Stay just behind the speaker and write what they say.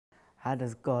How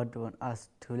does God want us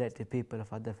to relate to people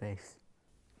of other faiths?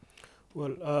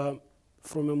 Well,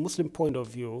 from a Muslim point of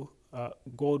view,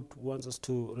 God wants us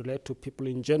to relate to people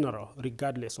in general,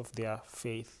 regardless of their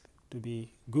faith, to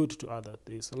be good to others.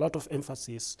 There's a lot of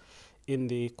emphasis in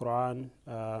the Quran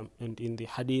and in the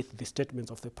Hadith, the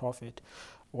statements of the Prophet.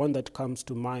 One that comes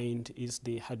to mind is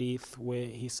the Hadith where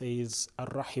he says,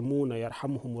 Ar-Rahimuna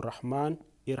yarhamhumur Rahman,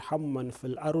 irham man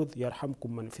fil arud yarhamkum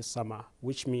man fis sama,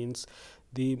 which means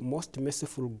the most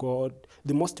merciful God,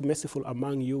 the most merciful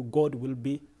among you, God will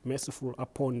be merciful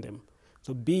upon them.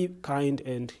 So be kind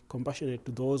and compassionate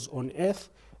to those on earth.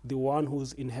 The one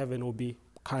who's in heaven will be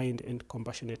kind and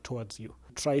compassionate towards you.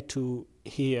 Try to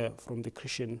hear from the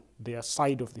Christian their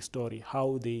side of the story,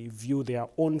 how they view their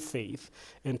own faith,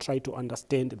 and try to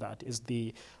understand that as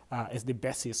the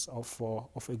basis of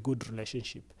a good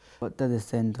relationship. What does it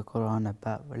say in the Quran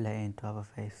about relating to other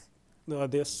faiths?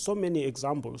 There's so many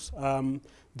examples.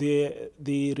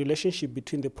 The relationship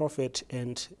between the Prophet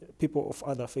and people of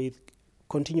other faith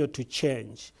continued to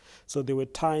change. So there were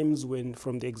times when,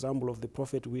 from the example of the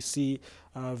Prophet, we see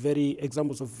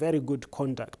examples of very good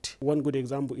conduct. One good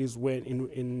example is when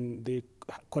in the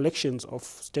collections of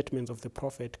statements of the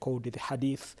Prophet called the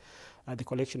Hadith, the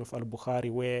collection of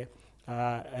Al-Bukhari, where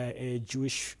a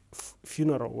Jewish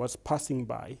funeral was passing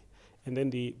by, and then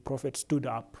the Prophet stood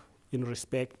up in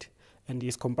respect, and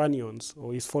his companions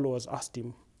or his followers asked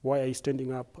him, why are you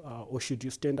standing up, or should you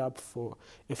stand up for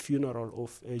a funeral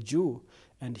of a Jew?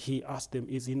 And he asked them,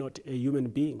 is he not a human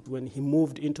being? When he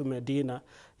moved into Medina,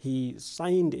 he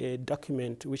signed a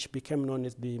document which became known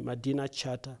as the Medina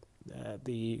Charter,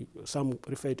 some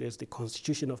refer to as the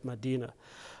Constitution of Medina,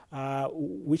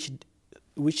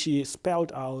 which he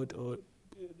spelled out or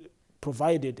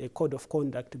provided a code of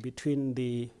conduct between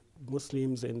the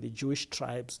Muslims and the Jewish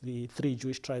tribes, the 3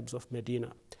 Jewish tribes of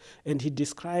Medina. And he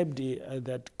described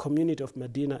that community of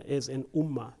Medina as an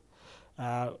ummah,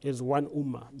 as one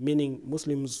ummah, meaning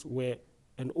Muslims were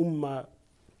an ummah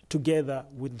together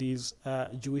with these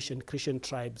Jewish and Christian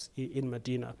tribes in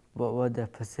Medina. What were the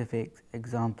specific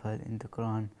example in the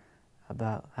Quran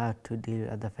about how to deal with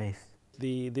other faiths?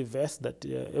 The verse that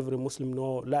every Muslim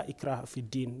know, La ikraha fi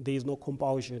din, there is no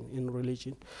compulsion in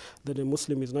religion, that a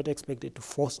Muslim is not expected to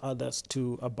force others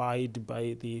to abide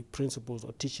by the principles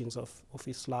or teachings of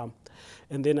Islam.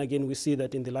 And then again, we see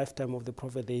that in the lifetime of the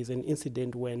Prophet, there is an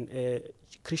incident when a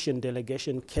Christian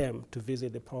delegation came to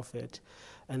visit the Prophet,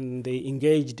 and they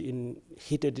engaged in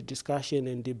heated discussion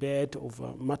and debate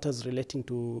over matters relating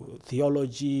to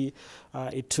theology.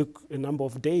 It took a number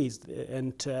of days,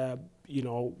 and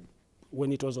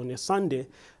when it was on a Sunday,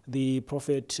 the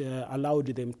Prophet allowed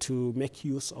them to make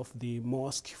use of the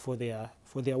mosque for their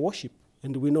worship,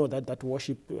 and we know that that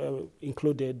worship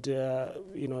included,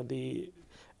 the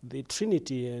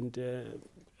Trinity and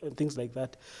things like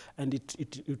that, and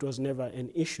it was never an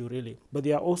issue really. But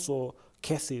there are also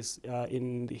cases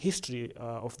in the history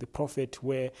of the Prophet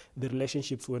where the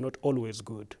relationships were not always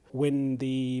good. When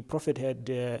the Prophet had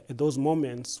those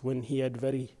moments when he had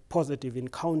very positive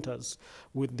encounters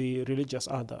with the religious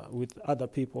with other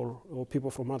people or people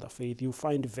from other faith, you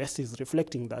find verses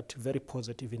reflecting that very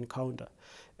positive encounter.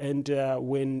 And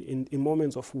when in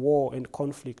moments of war and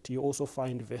conflict, you also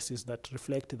find verses that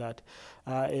reflect that.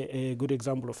 A good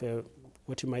example of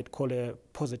what you might call a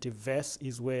positive verse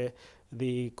is where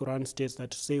the Quran states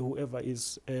that, say, whoever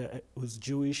is who's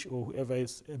Jewish or whoever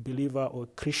is a believer or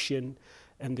Christian,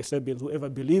 and the Serbians, whoever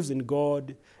believes in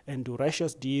God and do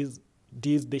righteous deeds,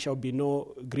 there shall be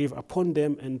no grief upon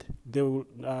them, and they will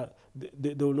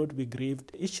not be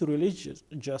grieved. Each religious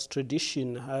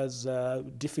tradition has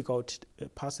difficult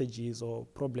passages or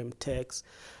problem texts.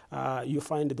 You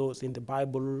find those in the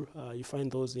Bible, you find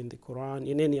those in the Quran,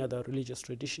 in any other religious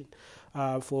tradition.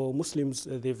 For Muslims,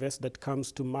 the verse that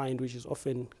comes to mind, which is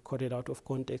often quoted out of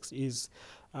context, is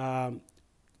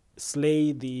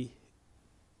slay the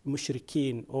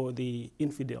mushrikeen or the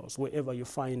infidels wherever you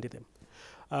find them.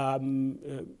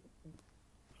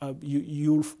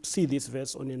 You'll see this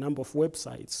verse on a number of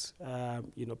websites,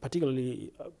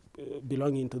 particularly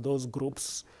belonging to those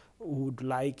groups who would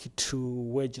like to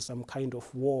wage some kind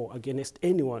of war against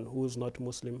anyone who is not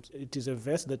Muslim. It is a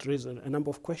verse that raises a number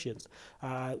of questions.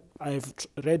 I've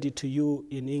read it to you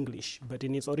in English, but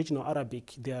in its original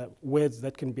Arabic, there are words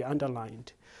that can be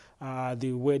underlined.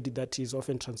 The word that is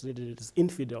often translated as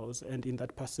infidels, and in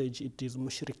that passage it is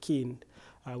mushrikeen,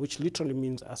 which literally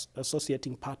means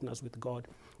associating partners with God.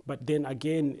 But then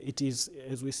again, it is,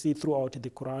 as we see throughout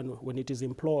the Quran, when it is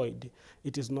employed,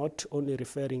 it is not only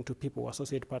referring to people who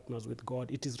associate partners with God,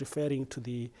 it is referring to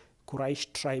the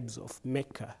Quraysh tribes of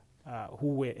Mecca, who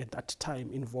were at that time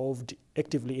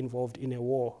actively involved in a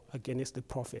war against the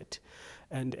Prophet.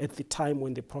 And at the time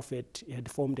when the Prophet had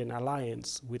formed an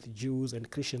alliance with Jews and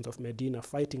Christians of Medina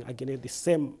fighting against the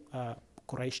same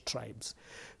Quraysh tribes.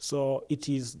 So it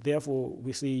is therefore,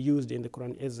 we see, used in the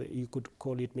Quran as you could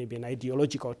call it maybe an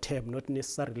ideological term, not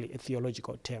necessarily a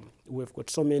theological term. We've got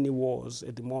so many wars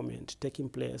at the moment taking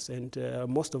place, and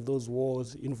most of those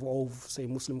wars involve, say,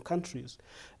 Muslim countries.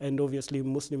 And obviously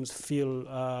Muslims feel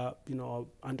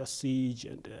under siege,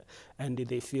 and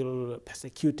they feel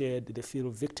persecuted, they feel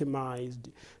victimized.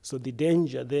 So the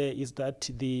danger there is that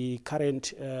the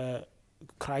current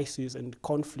crisis and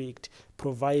conflict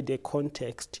provide a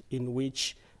context in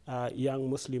which young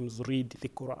Muslims read the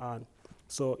Quran.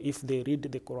 So if they read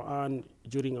the Quran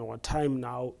during our time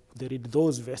now, they read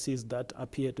those verses that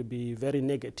appear to be very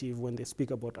negative when they speak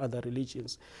about other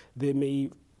religions. They may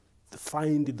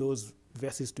find those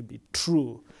verses to be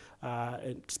true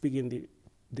and speaking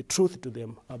the truth to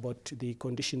them about the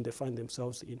condition they find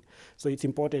themselves in. So it's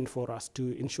important for us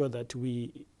to ensure that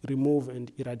we remove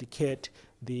and eradicate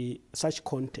such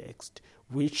context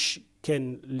which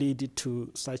can lead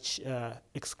to such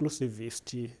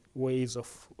exclusivist ways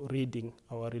of reading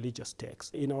our religious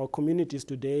texts. In our communities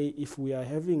today, if we are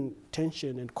having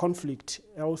tension and conflict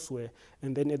elsewhere,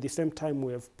 and then at the same time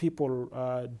we have people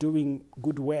doing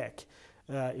good work,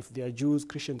 if they are Jews,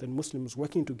 Christians, and Muslims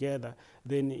working together,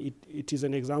 then it is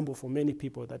an example for many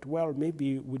people that, well,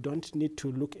 maybe we don't need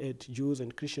to look at Jews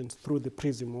and Christians through the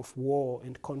prism of war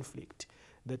and conflict,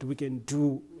 that we can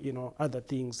do, other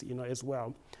things, as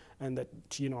well. And that,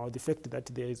 the fact that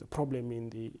there is a problem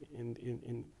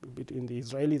between the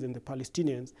Israelis and the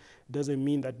Palestinians doesn't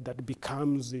mean that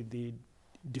becomes the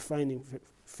defining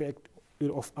fact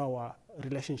of our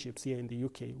relationships here in the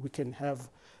UK. We can have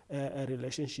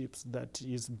relationships that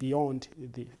is beyond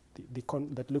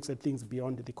that looks at things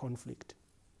beyond the conflict.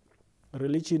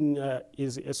 Religion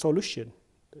is a solution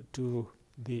to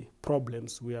the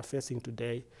problems we are facing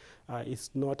today. It's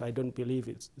not. I don't believe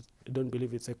it's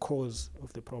a cause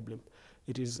of the problem.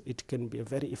 It can be a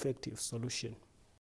very effective solution.